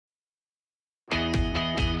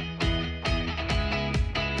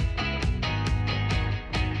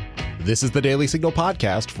This is the Daily Signal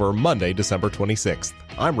podcast for Monday, December 26th.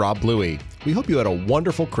 I'm Rob Bluey. We hope you had a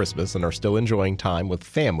wonderful Christmas and are still enjoying time with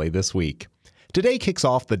family this week. Today kicks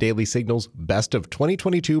off the Daily Signal's Best of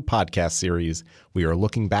 2022 podcast series. We are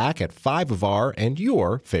looking back at 5 of our and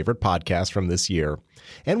your favorite podcasts from this year.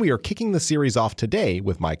 And we are kicking the series off today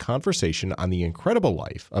with my conversation on the incredible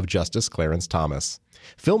life of Justice Clarence Thomas.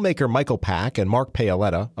 Filmmaker Michael Pack and Mark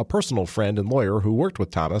Paoletta, a personal friend and lawyer who worked with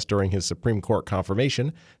Thomas during his Supreme Court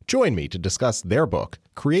confirmation, join me to discuss their book,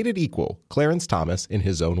 Created Equal, Clarence Thomas in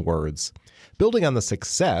His Own Words. Building on the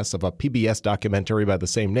success of a PBS documentary by the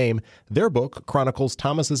same name, their book chronicles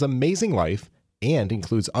Thomas's amazing life and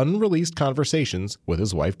includes unreleased conversations with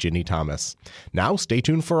his wife, Ginny Thomas. Now stay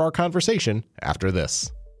tuned for our conversation after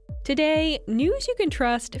this. Today, news you can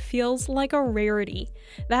trust feels like a rarity.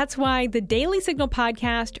 That's why the Daily Signal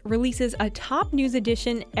podcast releases a top news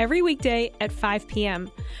edition every weekday at 5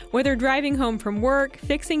 p.m. Whether driving home from work,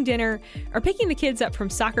 fixing dinner, or picking the kids up from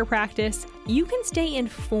soccer practice, you can stay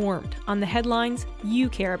informed on the headlines you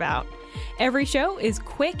care about. Every show is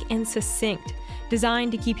quick and succinct,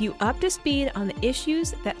 designed to keep you up to speed on the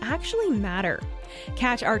issues that actually matter.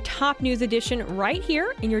 Catch our top news edition right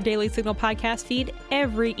here in your Daily Signal podcast feed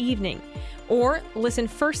every evening, or listen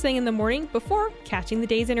first thing in the morning before catching the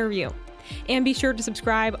day's interview. And be sure to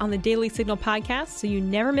subscribe on the Daily Signal podcast so you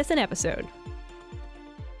never miss an episode.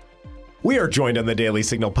 We are joined on the Daily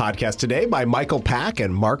Signal podcast today by Michael Pack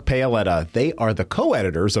and Mark Paoletta. They are the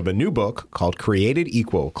co-editors of a new book called Created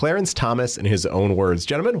Equal, Clarence Thomas in His Own Words.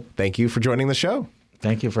 Gentlemen, thank you for joining the show.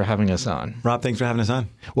 Thank you for having us on. Rob, thanks for having us on.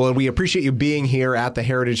 Well, and we appreciate you being here at the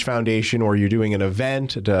Heritage Foundation, where you're doing an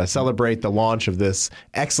event to celebrate the launch of this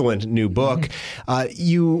excellent new book.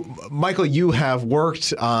 Michael, you have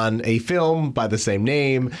worked on a film by the same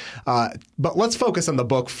name, but let's focus on the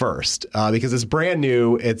book first, because it's brand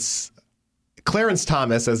new. It's Clarence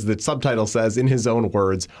Thomas, as the subtitle says, in his own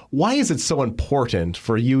words. Why is it so important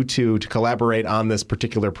for you two to collaborate on this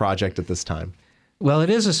particular project at this time? Well, it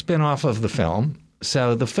is a spin-off of the film.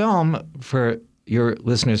 So the film, for your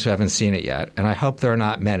listeners who haven't seen it yet, and I hope there are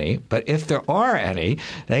not many, but if there are any,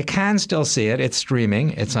 they can still see it. It's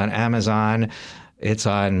streaming. It's on Amazon. It's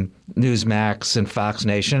on Newsmax and Fox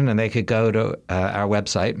Nation, and they could go to our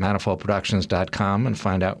website, manifoldproductions.com, and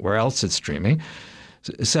find out where else it's streaming.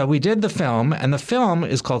 So we did the film, and the film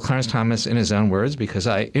is called Clarence Thomas in His Own Words because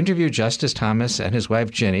I interviewed Justice Thomas and his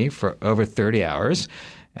wife Ginny for over 30 hours.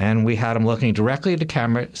 And we had him looking directly at the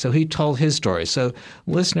camera, so he told his story. So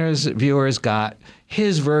listeners, viewers got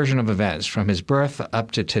his version of events from his birth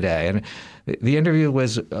up to today. And the interview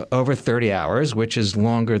was over 30 hours, which is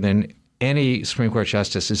longer than any Supreme Court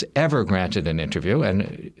justice has ever granted an interview.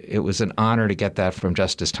 And it was an honor to get that from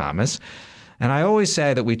Justice Thomas. And I always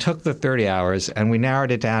say that we took the 30 hours and we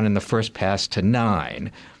narrowed it down in the first pass to 9.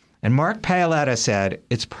 And Mark Paoletta said,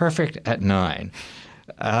 it's perfect at 9.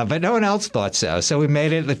 But no one else thought so. So we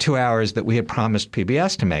made it the 2 hours that we had promised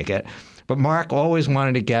PBS to make it. But Mark always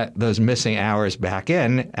wanted to get those missing hours back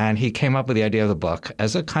in, and he came up with the idea of the book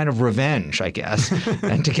as a kind of revenge, I guess,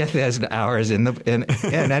 and to get those hours in.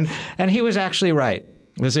 And he was actually right.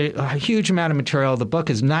 It was a huge amount of material. The book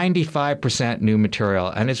is 95% new material,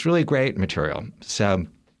 and it's really great material. So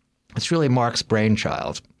it's really Mark's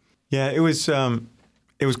brainchild. Yeah, it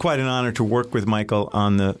was quite an honor to work with Michael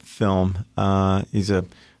on the film. He's the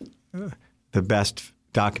best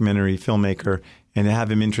documentary filmmaker, and to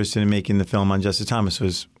have him interested in making the film on Justice Thomas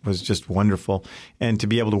was just wonderful. And to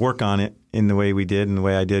be able to work on it in the way we did and the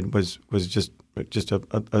way I did was just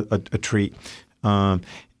a treat.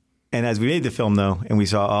 And as we made the film, though, and we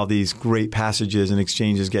saw all these great passages and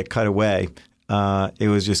exchanges get cut away, it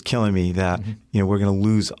was just killing me that we're going to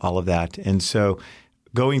lose all of that. And so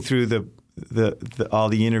going through all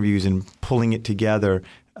the interviews and pulling it together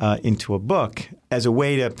into a book as a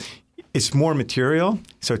way to – it's more material.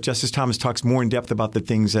 So Justice Thomas talks more in depth about the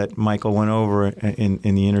things that Michael went over in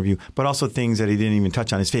the interview, but also things that he didn't even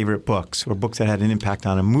touch on, his favorite books or books that had an impact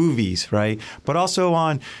on him, movies, right? But also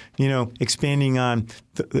on, expanding on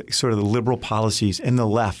sort of the liberal policies and the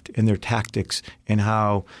left and their tactics and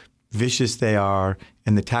how vicious they are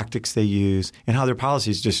and the tactics they use and how their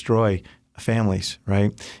policies destroy families,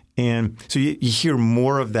 right? And so you hear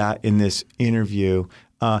more of that in this interview.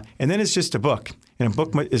 And then it's just a book. And a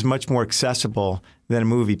book is much more accessible than a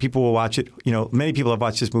movie. People will watch it. Many people have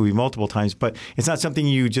watched this movie multiple times, but it's not something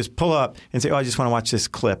you just pull up and say, oh, I just want to watch this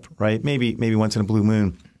clip, right? Maybe once in a blue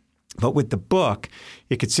moon. But with the book,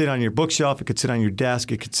 it could sit on your bookshelf. It could sit on your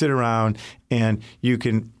desk. It could sit around, and you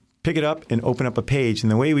can pick it up and open up a page.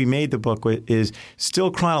 And the way we made the book is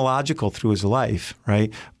still chronological through his life,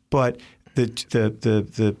 right? But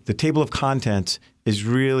the table of contents is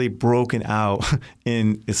really broken out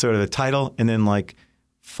in sort of a title and then like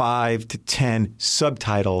 5 to 10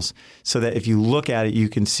 subtitles, so that if you look at it, you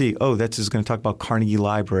can see, oh, this is going to talk about Carnegie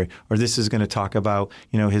Library, or this is going to talk about,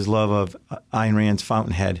 his love of Ayn Rand's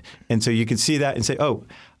Fountainhead. And so you can see that and say, oh,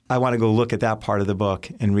 I want to go look at that part of the book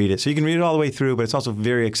and read it. So you can read it all the way through, but it's also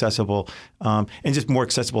very accessible and just more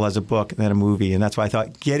accessible as a book than a movie. And that's why I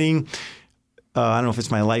thought getting I don't know if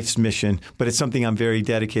it's my life's mission, but it's something I'm very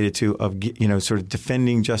dedicated to, of sort of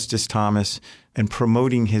defending Justice Thomas and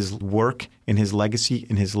promoting his work and his legacy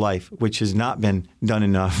and his life, which has not been done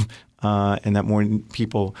enough, and that more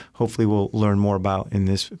people hopefully will learn more about in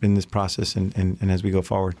this process and as we go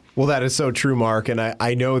forward. Well, that is so true, Mark. And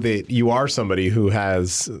I know that you are somebody who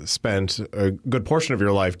has spent a good portion of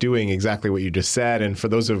your life doing exactly what you just said. And for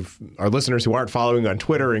those of our listeners who aren't following on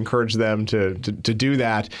Twitter, encourage them to do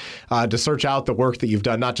that, to search out the work that you've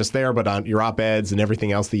done, not just there, but on your op-eds and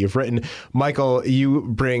everything else that you've written. Michael, you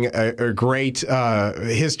bring a great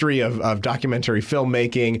history of documentary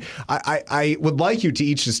filmmaking. I would like you to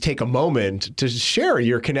each just take a moment to share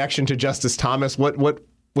your connection to Justice Thomas. What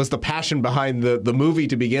was the passion behind the movie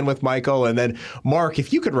to begin with, Michael? And then, Mark,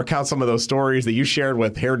 if you could recount some of those stories that you shared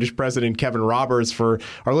with Heritage President Kevin Roberts for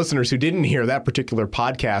our listeners who didn't hear that particular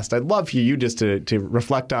podcast. I'd love for you just to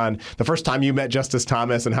reflect on the first time you met Justice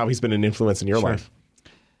Thomas and how he's been an influence in your life.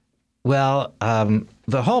 Well,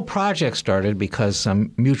 the whole project started because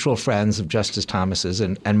some mutual friends of Justice Thomas's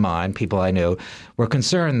and mine, people I knew, were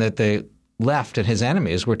concerned that the left and his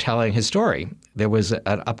enemies were telling his story. There was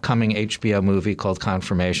an upcoming HBO movie called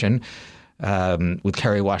Confirmation with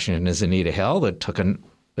Kerry Washington as Anita Hill that took a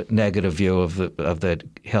negative view of the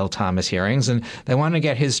Hill-Thomas hearings, and they wanted to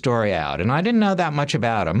get his story out. And I didn't know that much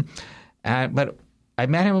about him, but I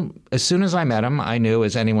met him. As soon as I met him, I knew,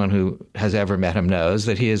 as anyone who has ever met him knows,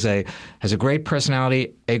 that he has a great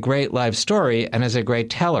personality, a great life story, and is a great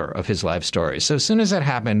teller of his life story. So as soon as that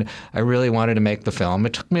happened, I really wanted to make the film.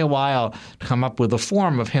 It took me a while to come up with a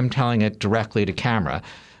form of him telling it directly to camera.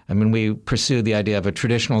 I mean, we pursued the idea of a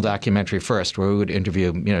traditional documentary first, where we would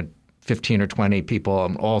interview, 15 or 20 people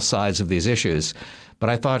on all sides of these issues. But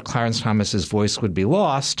I thought Clarence Thomas's voice would be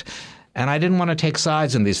lost. And I didn't want to take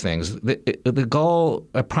sides in these things. The goal,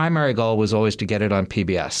 a primary goal, was always to get it on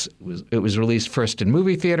PBS. It was released first in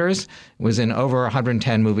movie theaters. It was in over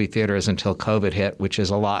 110 movie theaters until COVID hit, which is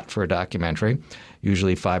a lot for a documentary.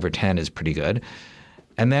 Usually 5 or 10 is pretty good.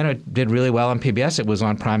 And then it did really well on PBS. It was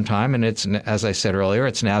on prime time, and it's, as I said earlier,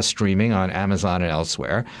 it's now streaming on Amazon and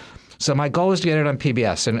elsewhere. So my goal was to get it on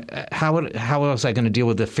PBS. And how was I going to deal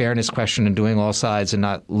with the fairness question and doing all sides and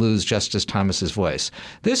not lose Justice Thomas's voice?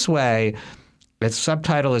 This way, its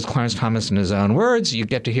subtitle is Clarence Thomas in his own words. You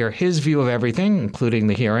get to hear his view of everything, including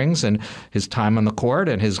the hearings and his time on the court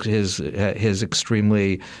and his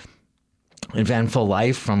extremely eventful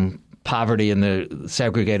life from poverty in the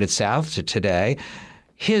segregated South to today,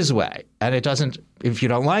 his way. And it doesn't – if you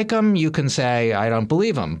don't like him, you can say, I don't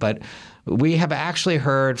believe him. But we have actually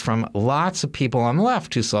heard from lots of people on the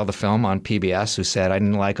left who saw the film on PBS who said, I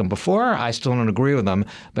didn't like him before, I still don't agree with him,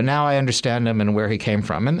 but now I understand him and where he came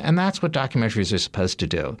from. And that's what documentaries are supposed to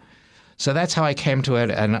do. So that's how I came to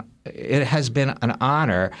it, and it has been an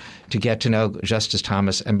honor to get to know Justice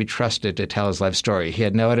Thomas and be trusted to tell his life story. He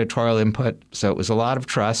had no editorial input, so it was a lot of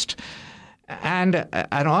trust. And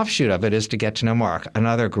an offshoot of it is to get to know Mark,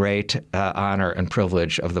 another great honor and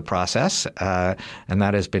privilege of the process, and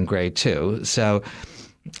that has been great too. So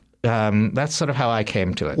that's sort of how I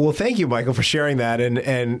came to it. Well, thank you, Michael, for sharing that,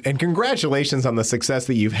 and congratulations on the success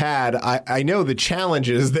that you've had. I know the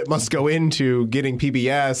challenges that must go into getting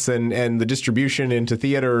PBS and the distribution into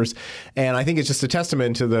theaters, and I think it's just a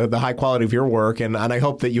testament to the high quality of your work, and I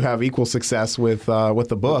hope that you have equal success with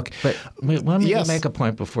the book. But let me make a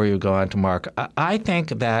point before you go on to Mark. I think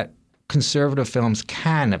that conservative films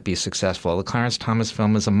can be successful. The Clarence Thomas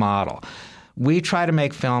film is a model. We try to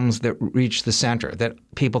make films that reach the center, that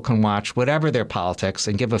people can watch whatever their politics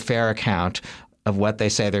and give a fair account of what they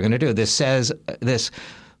say they're going to do. This says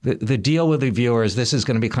the deal with the viewers, this is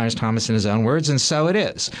going to be Clarence Thomas in his own words, and so it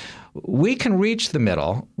is. We can reach the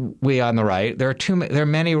middle, we on the right. There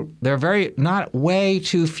are very not way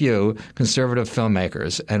too few conservative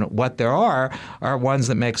filmmakers, and what there are ones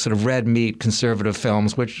that make sort of red meat conservative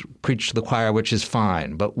films which preach to the choir, which is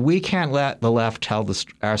fine. But we can't let the left tell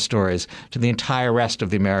our stories to the entire rest of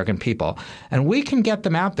the American people, and we can get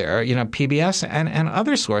them out there, PBS and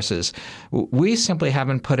other sources. We simply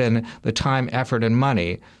haven't put in the time, effort, and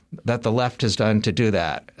money that the left has done to do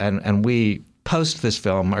that, and we post this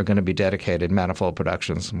film are going to be dedicated, Manifold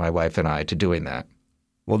Productions, my wife and I, to doing that.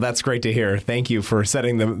 Well, that's great to hear. Thank you for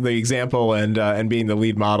setting the example and being the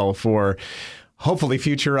lead model for hopefully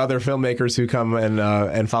future other filmmakers who come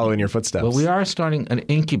and follow in your footsteps. Well, we are starting an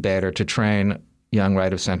incubator to train young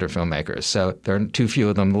right-of-center filmmakers. So there are too few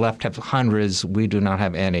of them. The left have hundreds. We do not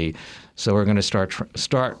have any. So we're going to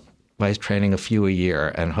start by training a few a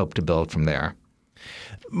year and hope to build from there.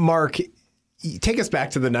 Mark, take us back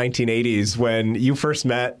to the 1980s when you first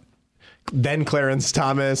met then Clarence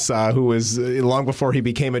Thomas, who was long before he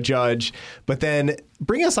became a judge, but then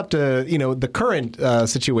bring us up to, the current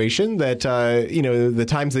situation that, the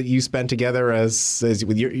times that you spent together as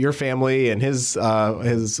with your family and his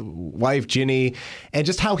wife, Ginny, and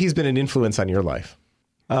just how he's been an influence on your life.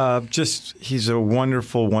 He's a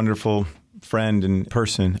wonderful, wonderful friend and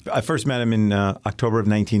person. I first met him in October of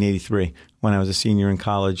 1983 when I was a senior in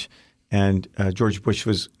college. And Vice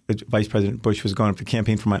President Bush was going up to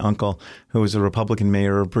campaign for my uncle, who was a Republican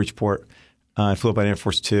mayor of Bridgeport. I flew up on Air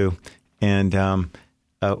Force Two and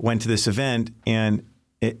went to this event in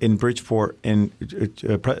Bridgeport. And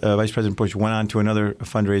Vice President Bush went on to another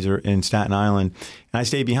fundraiser in Staten Island. And I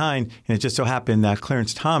stayed behind, and it just so happened that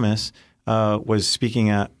Clarence Thomas was speaking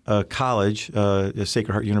at a college,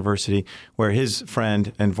 Sacred Heart University, where his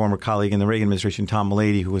friend and former colleague in the Reagan administration, Tom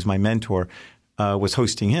Mulady, who was my mentor, was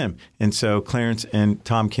hosting him. And so Clarence and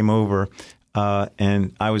Tom came over,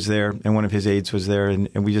 and I was there, and one of his aides was there, and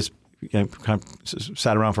we just kind of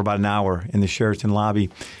sat around for about an hour in the Sheraton lobby,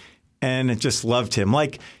 and just loved him.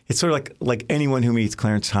 It's sort of like anyone who meets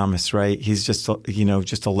Clarence Thomas, right? He's just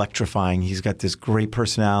just electrifying. He's got this great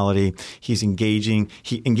personality. He's engaging.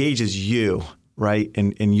 He engages you, right,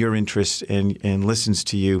 in your interests and listens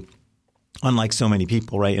to you, unlike so many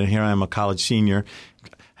people, right? And here I am, a college senior,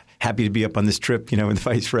 happy to be up on this trip, with the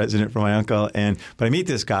vice president for my uncle. But I meet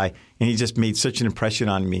this guy, and he just made such an impression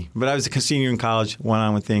on me. But I was a senior in college, went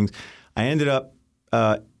on with things. I ended up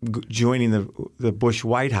joining the Bush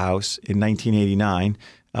White House in 1989.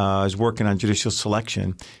 I was working on judicial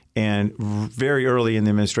selection. And very early in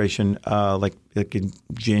the administration, like in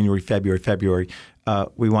January, February,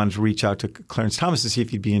 we wanted to reach out to Clarence Thomas to see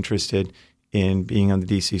if he'd be interested in being on the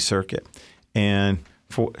D.C. circuit. And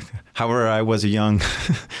however, I was a young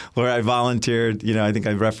lawyer, I volunteered. I think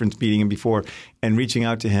I referenced meeting him before and reaching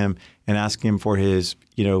out to him and asking him for his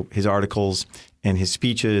articles and his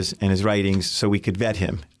speeches and his writings so we could vet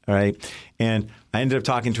him. All right. And I ended up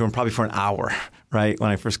talking to him probably for an hour, right,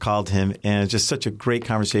 when I first called him. And it's just such a great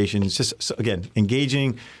conversation. It's just, again,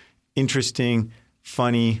 engaging, interesting,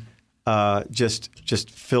 funny, just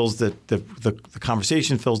fills the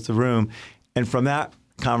conversation, fills the room. And from that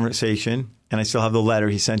conversation, and I still have the letter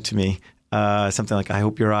he sent to me, something like, I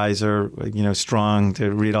hope your eyes are, strong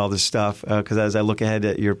to read all this stuff. Because as I look ahead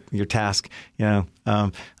at your task, I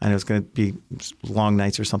know it's going to be long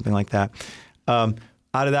nights or something like that.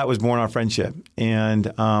 Out of that was born our friendship.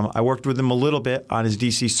 And I worked with him a little bit on his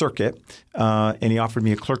D.C. circuit, and he offered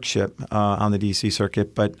me a clerkship on the D.C.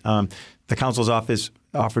 circuit. But the counsel's office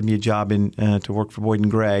offered me a job to work for Boyd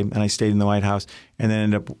and Gray, and I stayed in the White House and then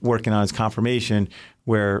ended up working on his confirmation,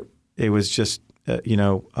 where it was just,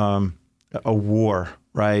 a war,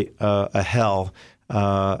 right? A hell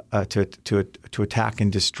to attack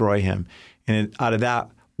and destroy him. And out of that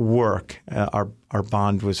work, our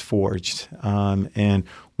bond was forged, and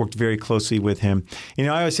worked very closely with him. I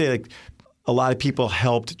always say, a lot of people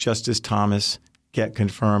helped Justice Thomas get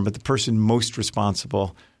confirmed, but the person most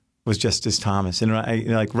responsible was Justice Thomas. And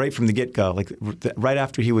right from the get-go, right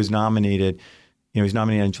after he was nominated, he was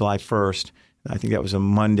nominated on July 1st. I think that was a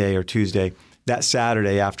Monday or Tuesday. That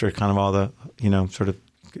Saturday, after kind of all the, sort of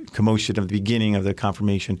commotion of the beginning of the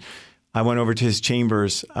confirmation, I went over to his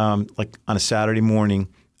chambers on a Saturday morning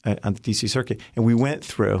on the D.C. circuit, and we went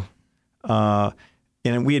through.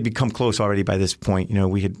 And we had become close already by this point.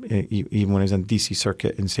 We had, even when I was on the D.C.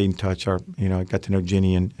 circuit and stayed in touch, I got to know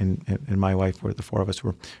Ginny and my wife, where the four of us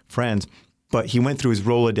were friends. But he went through his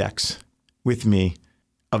Rolodex with me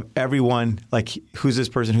of everyone, who's this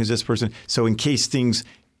person. So in case things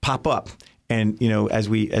pop up, and as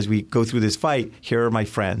we go through this fight, here are my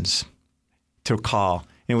friends to call.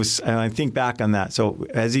 And I think back on that. So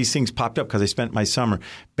as these things popped up, because I spent my summer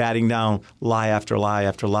batting down lie after lie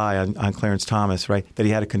after lie on Clarence Thomas, right? That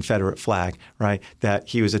he had a Confederate flag, right? That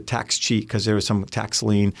he was a tax cheat because there was some tax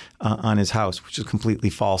lien on his house, which is completely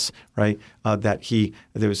false, right? That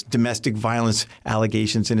there was domestic violence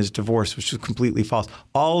allegations in his divorce, which was completely false.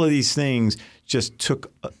 All of these things just took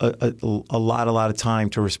a lot of time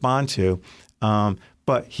to respond to.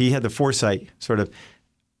 But he had the foresight, sort of,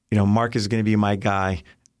 Mark is going to be my guy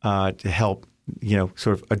to help,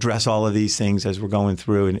 sort of address all of these things as we're going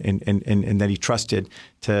through, and that he trusted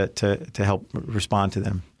to help respond to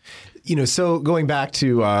them. So going back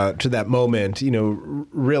to that moment,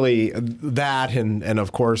 really that and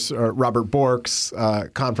of course Robert Bork's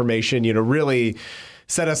confirmation, really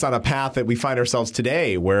set us on a path that we find ourselves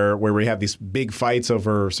today, where we have these big fights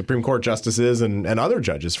over Supreme Court justices and other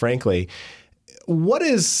judges, frankly. What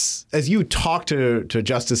is, as you talk to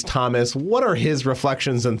Justice Thomas, what are his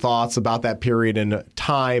reflections and thoughts about that period in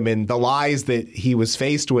time and the lies that he was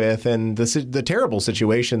faced with and the terrible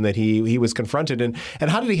situation that he was confronted in? And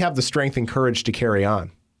how did he have the strength and courage to carry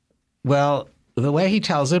on? Well, the way he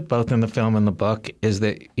tells it, both in the film and the book, is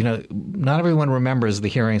that, not everyone remembers the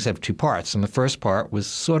hearings have two parts. And the first part was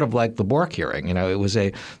sort of like the Bork hearing. It was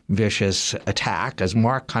a vicious attack, as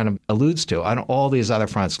Mark kind of alludes to, on all these other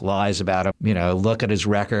fronts, lies about him, look at his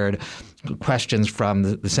record, questions from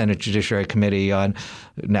the Senate Judiciary Committee on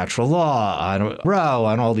natural law, on Roe,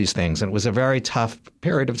 on all these things. And it was a very tough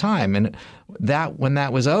period of time. And when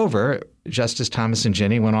that was over, Justice Thomas and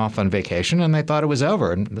Ginny went off on vacation, and they thought it was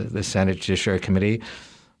over. And the Senate Judiciary Committee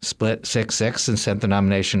split 6-6 and sent the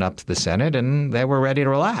nomination up to the Senate, and they were ready to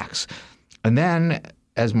relax. And then,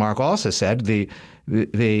 as Mark also said, the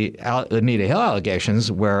Anita Hill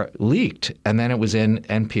allegations were leaked, and then it was in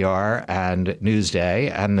NPR and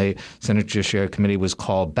Newsday, and the Senate Judiciary Committee was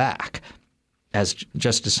called back. As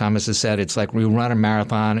Justice Thomas has said, it's like we run a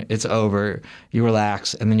marathon, it's over, you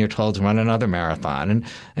relax, and then you're told to run another marathon.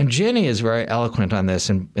 And Ginny is very eloquent on this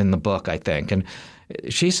in the book, I think. And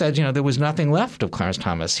she said, there was nothing left of Clarence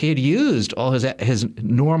Thomas. He had used all his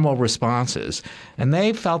normal responses, and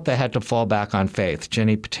they felt they had to fall back on faith.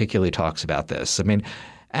 Ginny particularly talks about this.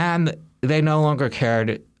 And they no longer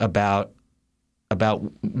cared about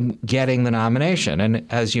getting the nomination. And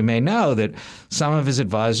as you may know, that some of his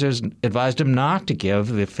advisors advised him not to give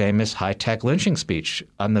the famous high-tech lynching speech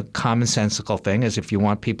on the commonsensical thing is if you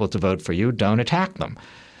want people to vote for you, don't attack them.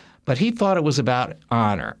 But he thought it was about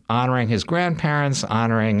honoring his grandparents,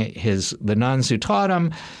 honoring the nuns who taught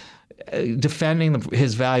him, defending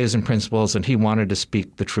his values and principles, and he wanted to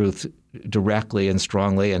speak the truth directly and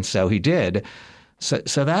strongly, and so he did.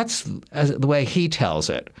 So that's the way he tells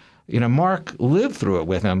it. Mark lived through it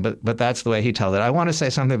with him, but that's the way he tells it. I want to say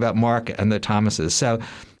something about Mark and the Thomases. So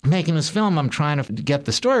making this film, I'm trying to get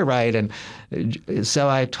the story right. And so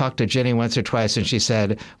I talked to Ginny once or twice, and she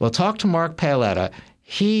said, well, talk to Mark Paoletta.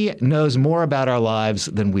 He knows more about our lives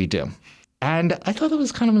than we do. And I thought that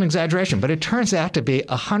was kind of an exaggeration, but it turns out to be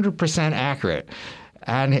 100% accurate.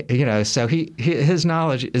 And, so his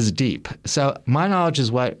knowledge is deep. So my knowledge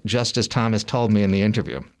is what Justice Thomas told me in the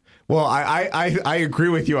interview. Well, I agree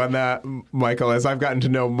with you on that, Michael, as I've gotten to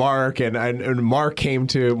know Mark, and Mark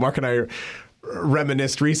and I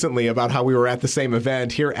reminisced recently about how we were at the same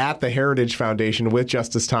event here at the Heritage Foundation with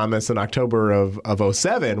Justice Thomas in October of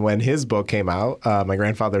 2007 when his book came out, My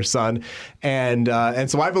Grandfather's Son. And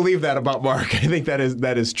so I believe that about Mark. I think that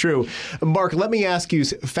is true. Mark, let me ask you,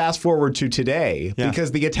 fast forward to today,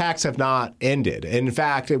 because the attacks have not ended. In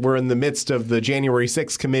fact, we're in the midst of the January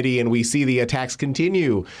 6th committee, and we see the attacks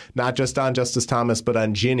continue, not just on Justice Thomas, but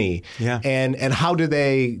on Ginny. Yeah. And how do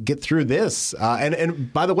they get through this?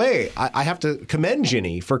 And by the way, I have to commend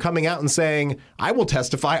Ginny for coming out and saying, I will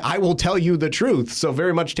testify, I will tell you the truth. So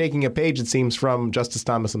very much taking a page, it seems, from Justice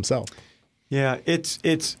Thomas himself. Yeah,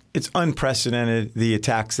 it's unprecedented, the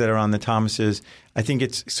attacks that are on the Thomases. I think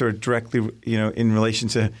it's sort of directly, in relation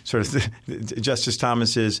to sort of Justice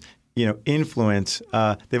Thomas's, influence.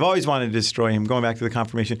 They've always wanted to destroy him. Going back to the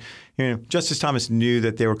confirmation, Justice Thomas knew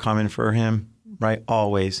that they were coming for him, right?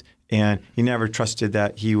 Always. And he never trusted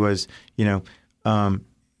that he was,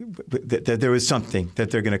 that there was something that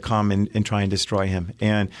they're going to come and try and destroy him.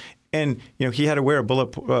 And he had to wear a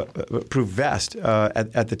bulletproof vest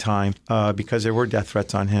at the time because there were death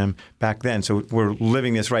threats on him back then. So we're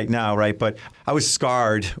living this right now, right? But I was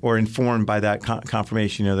scarred or informed by that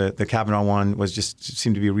confirmation. The Kavanaugh one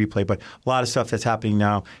seemed to be a replay. But a lot of stuff that's happening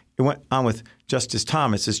now, it went on with Justice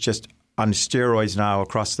Thomas. It's just on steroids now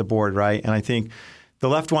across the board, right? And I think the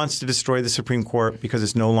left wants to destroy the Supreme Court because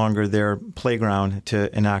it's no longer their playground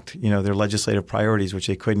to enact, their legislative priorities, which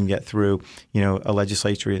they couldn't get through, a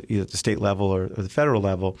legislature either at the state level or the federal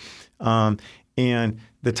level. And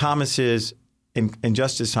the Thomases and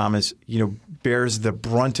Justice Thomas, bears the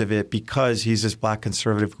brunt of it because he's this black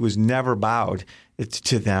conservative who has never bowed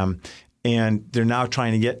to them. And they're now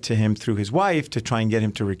trying to get to him through his wife to try and get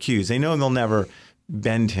him to recuse. They know they'll never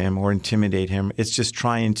bend him or intimidate him. It's just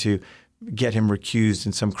trying to get him recused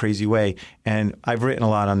in some crazy way. And I've written a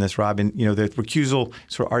lot on this, Rob. And, the recusal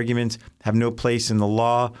sort of arguments have no place in the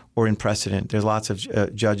law or in precedent. There's lots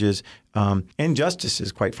of judges and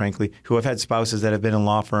justices, quite frankly, who have had spouses that have been in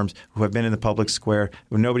law firms, who have been in the public square,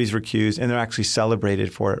 where nobody's recused, and they're actually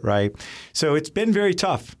celebrated for it, right? So it's been very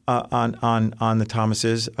tough on the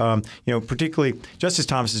Thomases. Particularly Justice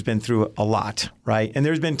Thomas has been through a lot, right? And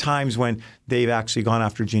there's been times when they've actually gone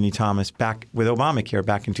after Ginny Thomas back with Obamacare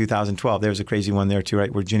back in 2012. There was a crazy one there too,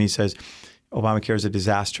 right, where Ginny says Obamacare is a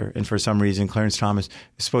disaster. And for some reason, Clarence Thomas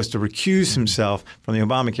is supposed to recuse himself from the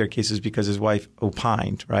Obamacare cases because his wife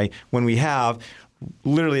opined, right? When we have,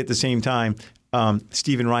 literally at the same time,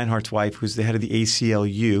 Stephen Reinhart's wife, who's the head of the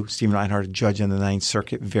ACLU, Stephen Reinhart, a judge on the Ninth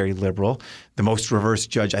Circuit, very liberal, the most reverse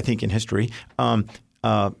judge, I think, in history, and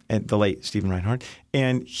the late Stephen Reinhart.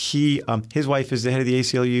 And his wife is the head of the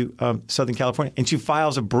ACLU Southern California, and she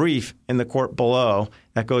files a brief in the court below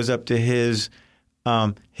that goes up to his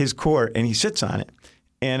court, and he sits on it,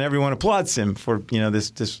 and everyone applauds him for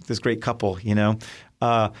this great couple.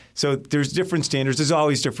 So there's different standards. There's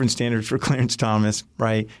always different standards for Clarence Thomas,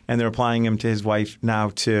 right? And they're applying them to his wife now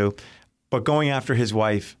too. But going after his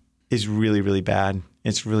wife is really, really bad.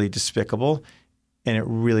 It's really despicable, and it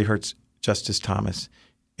really hurts Justice Thomas.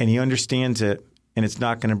 And he understands it, and it's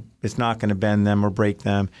not going to bend them or break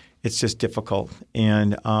them. It's just difficult,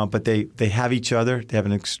 but they have each other. They have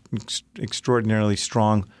an extraordinarily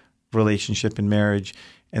strong relationship and marriage,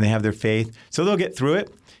 and they have their faith. So they'll get through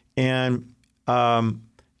it. And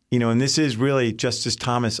and this is really Justice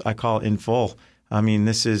Thomas, I call in full. I mean,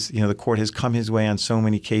 this is the court has come his way on so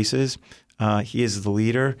many cases. He is the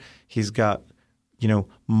leader. He's got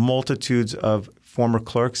multitudes of former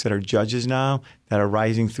clerks that are judges now that are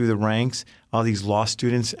rising through the ranks. All these law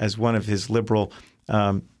students, as one of his liberal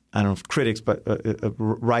I don't know if critics, but a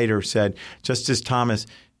writer said Justice Thomas,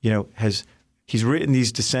 he's written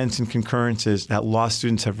these dissents and concurrences that law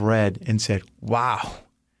students have read and said, wow,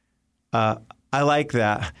 I like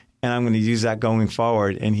that, and I'm going to use that going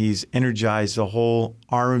forward. And he's energized the whole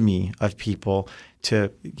army of people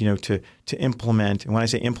to implement. And when I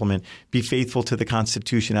say implement, be faithful to the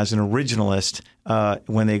Constitution as an originalist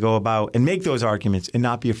when they go about and make those arguments and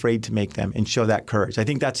not be afraid to make them and show that courage. I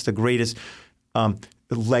think that's the greatest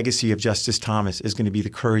the legacy of Justice Thomas is going to be the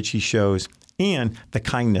courage he shows and the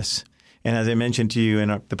kindness. And as I mentioned to you in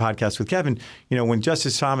the podcast with Kevin, when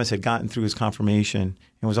Justice Thomas had gotten through his confirmation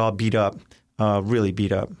and was all beat up, really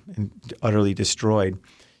beat up and utterly destroyed,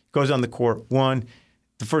 goes on the court.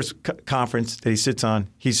 The first conference that he sits on,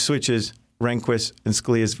 he switches Rehnquist and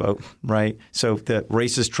Scalia's vote, right? So the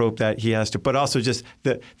racist trope that he has to, but also just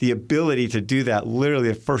the ability to do that literally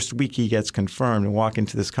the first week he gets confirmed and walk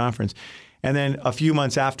into this conference. And then a few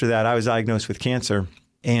months after that, I was diagnosed with cancer,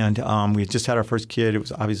 and we had just had our first kid. It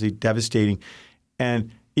was obviously devastating. And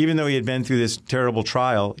even though he had been through this terrible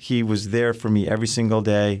trial, he was there for me every single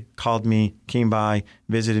day, called me, came by,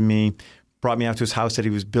 visited me, brought me out to his house that he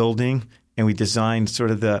was building, and we designed sort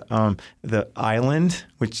of the island,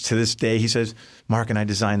 which to this day he says, Mark and I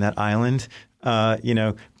designed that island.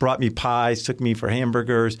 Brought me pies, took me for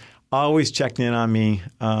hamburgers, always checked in on me,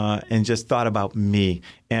 and just thought about me.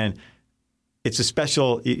 And it's a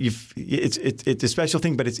special it's a special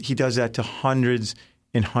thing, but he does that to hundreds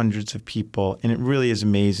and hundreds of people, and it really is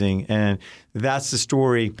amazing. And that's the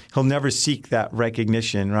story. He'll never seek that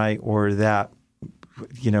recognition, right, or that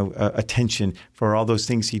attention for all those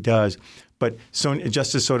things he does. But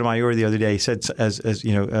Justice Sotomayor the other day said, as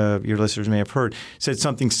your listeners may have heard, said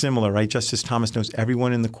something similar, right? Justice Thomas knows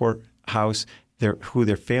everyone in the courthouse, who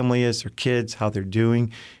their family is, their kids, how they're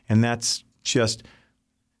doing, and that's just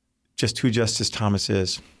who Justice Thomas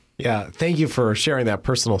is. Yeah. Thank you for sharing that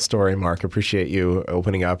personal story, Mark. Appreciate you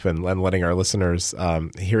opening up and letting our listeners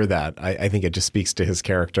hear that. I think it just speaks to his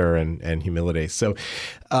character and humility. So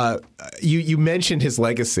you mentioned his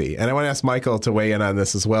legacy, and I want to ask Michael to weigh in on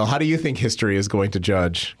this as well. How do you think history is going to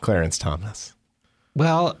judge Clarence Thomas?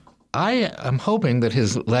 Well, I am hoping that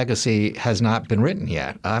his legacy has not been written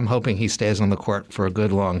yet. I'm hoping he stays on the court for a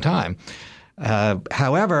good long time.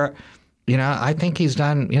 However, I think he's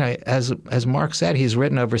done, as Mark said, he's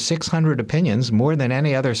written over 600 opinions, more than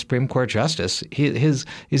any other Supreme Court justice. He's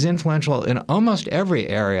influential in almost every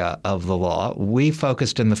area of the law. We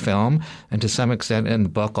focused in the film, and to some extent in the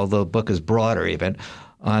book, although the book is broader even,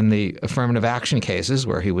 on the affirmative action cases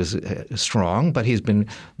where he was strong, but he's been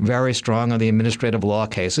very strong on the administrative law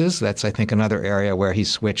cases. That's, I think, another area where he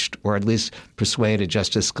switched, or at least persuaded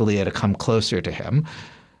Justice Scalia to come closer to him.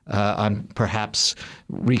 On perhaps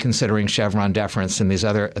reconsidering Chevron deference and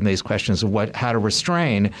these questions of how to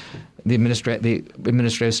restrain the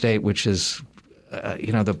administrative state, which is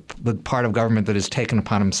the part of government that has taken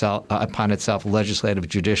upon itself legislative,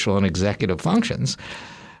 judicial, and executive functions.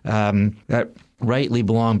 That rightly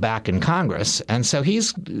belong back in Congress. And so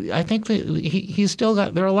I think that he's still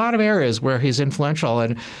got, there are a lot of areas where he's influential.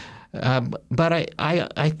 And but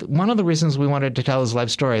one of the reasons we wanted to tell his life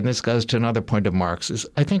story, and this goes to another point of Mark's, is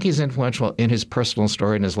I think he's influential in his personal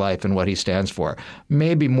story in his life and what he stands for,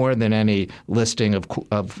 maybe more than any listing of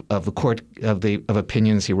the court of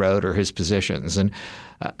opinions he wrote or his positions. And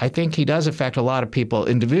I think he does affect a lot of people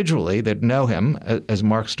individually that know him, as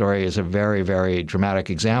Mark's story is a very, very dramatic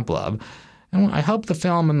example of. And I hope the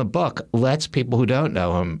film and the book lets people who don't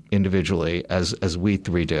know him individually, as we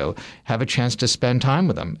three do, have a chance to spend time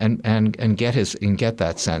with him and get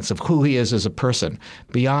that sense of who he is as a person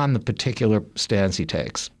beyond the particular stance he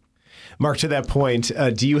takes. Mark, to that point,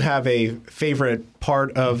 do you have a favorite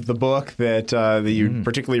part of the book that you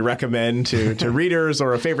particularly recommend to readers,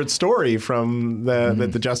 or a favorite story from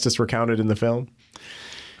that the justice recounted in the film?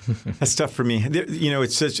 That's tough for me.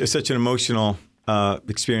 It's such an emotional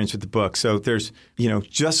experience with the book. So there's,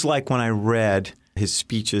 just like when I read his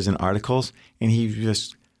speeches and articles, and he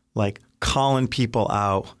just like calling people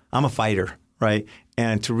out. I'm a fighter, right?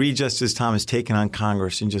 And to read Justice Thomas taking on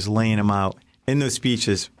Congress and just laying them out in those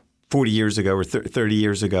speeches 40 years ago or 30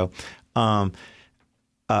 years ago,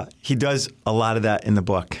 he does a lot of that in the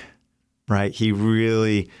book, right? He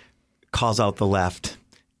really calls out the left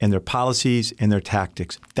and their policies and their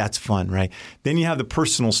tactics. That's fun, right? Then you have the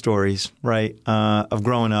personal stories, right, of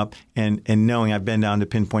growing up and knowing. I've been down to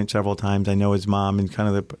Pinpoint several times. I know his mom and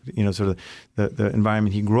kind of the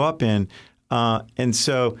environment he grew up in. And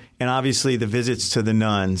obviously the visits to the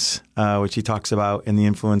nuns, which he talks about, and the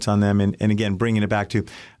influence on them. And again, bringing it back to,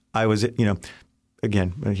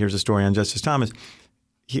 again, here's a story on Justice Thomas.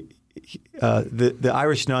 The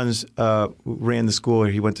Irish nuns ran the school, or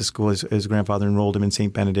he went to school. His grandfather enrolled him in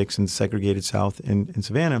St. Benedict's in the segregated South in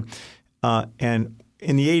Savannah. And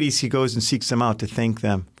in the 80s, he goes and seeks them out to thank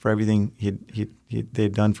them for everything they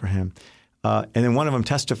had done for him. And then one of them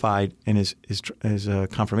testified in his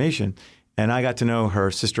confirmation. And I got to know her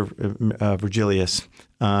sister, Virgilius,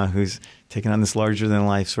 who's taken on this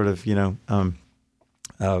larger-than-life sort of,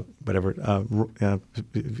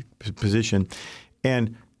 position.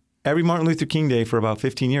 And every Martin Luther King Day for about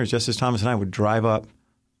 15 years, Justice Thomas and I would drive up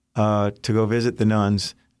to go visit the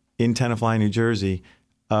nuns in Tenafly, New Jersey,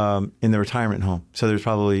 in the retirement home. So there's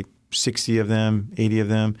probably 60 of them, 80 of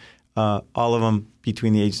them, all of them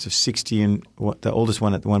between the ages of 60 and the oldest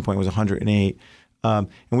one at one point was 108. And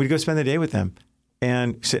we'd go spend the day with them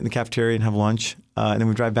and sit in the cafeteria and have lunch, and then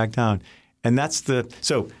we'd drive back down. And that's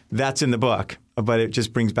in the book, but it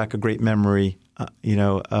just brings back a great memory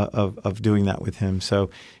of doing that with him. So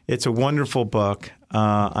it's a wonderful book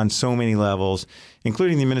on so many levels,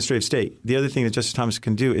 including the administrative state. The other thing that Justice Thomas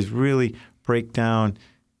can do is really break down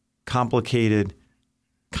complicated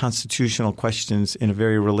constitutional questions in a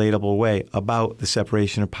very relatable way about the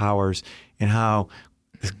separation of powers and how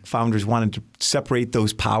the founders wanted to separate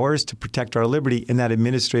those powers to protect our liberty. In that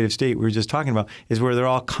administrative state we were just talking about is where they're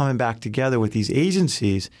all coming back together with these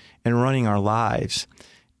agencies and running our lives.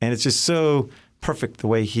 And it's just so perfect the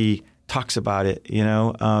way he talks about it,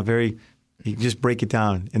 he just break it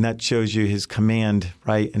down. And that shows you his command,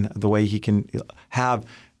 right? And the way he can have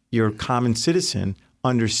your common citizen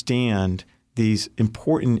understand these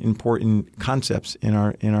important concepts in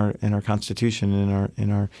our Constitution and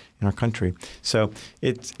in our country. So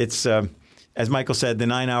it's as Michael said, the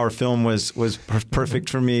 9-hour film was perfect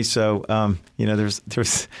for me. So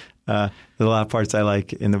there's a lot of parts I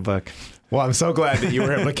like in the book. Well, I'm so glad that you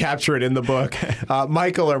were able to capture it in the book.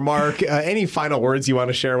 Michael or Mark, any final words you want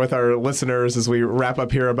to share with our listeners as we wrap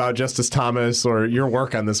up here about Justice Thomas or your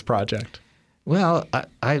work on this project? Well,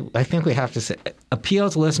 I think we have to say, appeal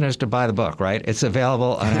to listeners to buy the book, right? It's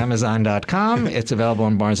available on Amazon.com. It's available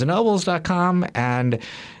on BarnesandNobles.com and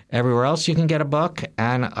everywhere else you can get a book.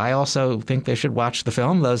 And I also think they should watch the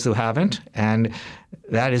film, those who haven't. And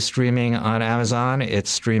that is streaming on Amazon.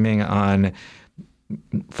 It's streaming on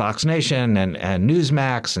Fox Nation and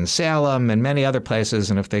Newsmax and Salem and many other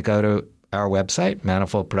places. And if they go to our website,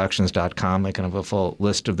 manifoldproductions.com, they can have a full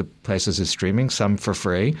list of the places it's streaming, some for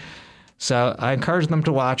free. So I encourage them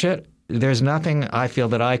to watch it. There's nothing I feel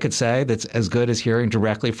that I could say that's as good as hearing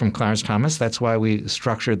directly from Clarence Thomas. That's why we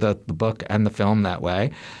structured the book and the film that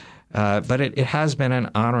way. But it has been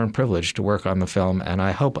an honor and privilege to work on the film, and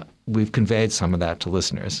I hope we've conveyed some of that to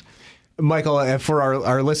listeners. Michael, for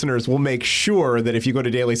our listeners, we'll make sure that if you go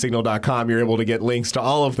to dailysignal.com, you're able to get links to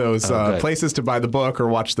all of those places to buy the book or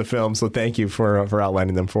watch the film. So thank you for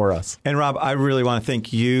outlining them for us. And Rob, I really want to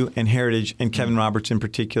thank you and Heritage and Kevin Roberts in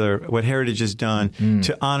particular. What Heritage has done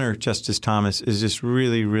to honor Justice Thomas is just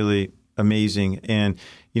really, really amazing. And,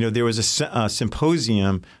 there was a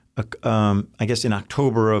symposium I guess in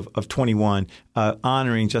October of 21,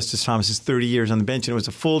 honoring Justice Thomas's 30 years on the bench, and it was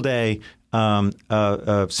a full day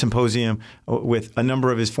symposium with a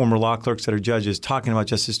number of his former law clerks that are judges talking about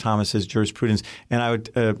Justice Thomas's jurisprudence. And I would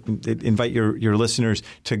invite your listeners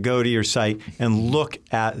to go to your site and look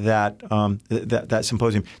at that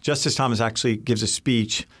symposium. Justice Thomas actually gives a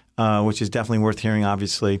speech, which is definitely worth hearing,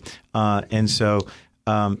 obviously. And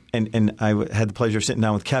I had the pleasure of sitting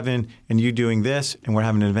down with Kevin and you doing this, and we're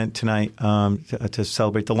having an event tonight to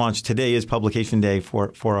celebrate the launch. Today is publication day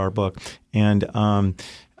for our book, and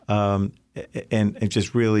it's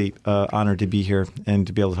just really honored to be here and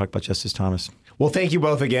to be able to talk about Justice Thomas. Well, thank you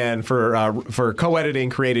both again for co-editing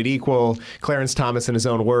Created Equal, Clarence Thomas in his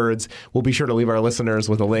own words. We'll be sure to leave our listeners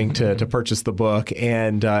with a link to purchase the book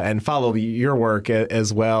and follow your work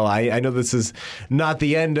as well. I know this is not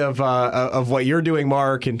the end of what you're doing,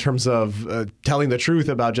 Mark, in terms of telling the truth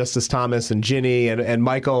about Justice Thomas and Ginny and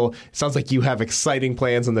Michael. It sounds like you have exciting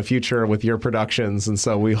plans in the future with your productions, and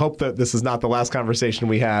so we hope that this is not the last conversation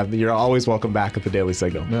we have. You're always welcome back at the Daily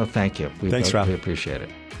Signal. No, thank you. Thanks, Rob. We appreciate it.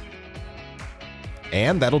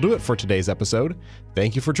 And that'll do it for today's episode.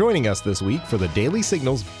 Thank you for joining us this week for the Daily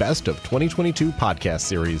Signal's Best of 2022 podcast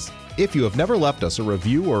series. If you have never left us a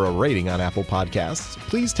review or a rating on Apple Podcasts,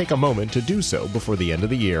 please take a moment to do so before the end of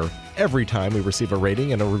the year. Every time we receive a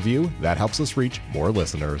rating and a review, that helps us reach more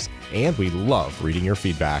listeners. And we love reading your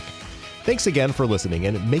feedback. Thanks again for listening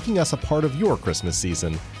and making us a part of your Christmas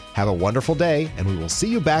season. Have a wonderful day, and we will see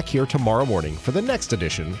you back here tomorrow morning for the next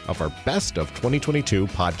edition of our Best of 2022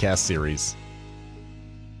 podcast series.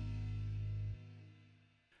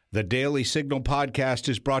 The Daily Signal podcast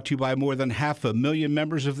is brought to you by more than 500,000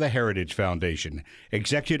 members of the Heritage Foundation.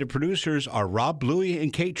 Executive producers are Rob Bluey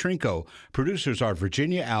and Kate Trinko. Producers are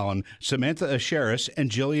Virginia Allen, Samantha Asheris,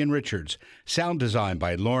 and Jillian Richards. Sound design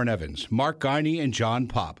by Lauren Evans, Mark Guiney, and John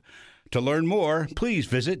Pop. To learn more, please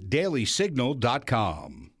visit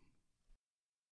dailysignal.com.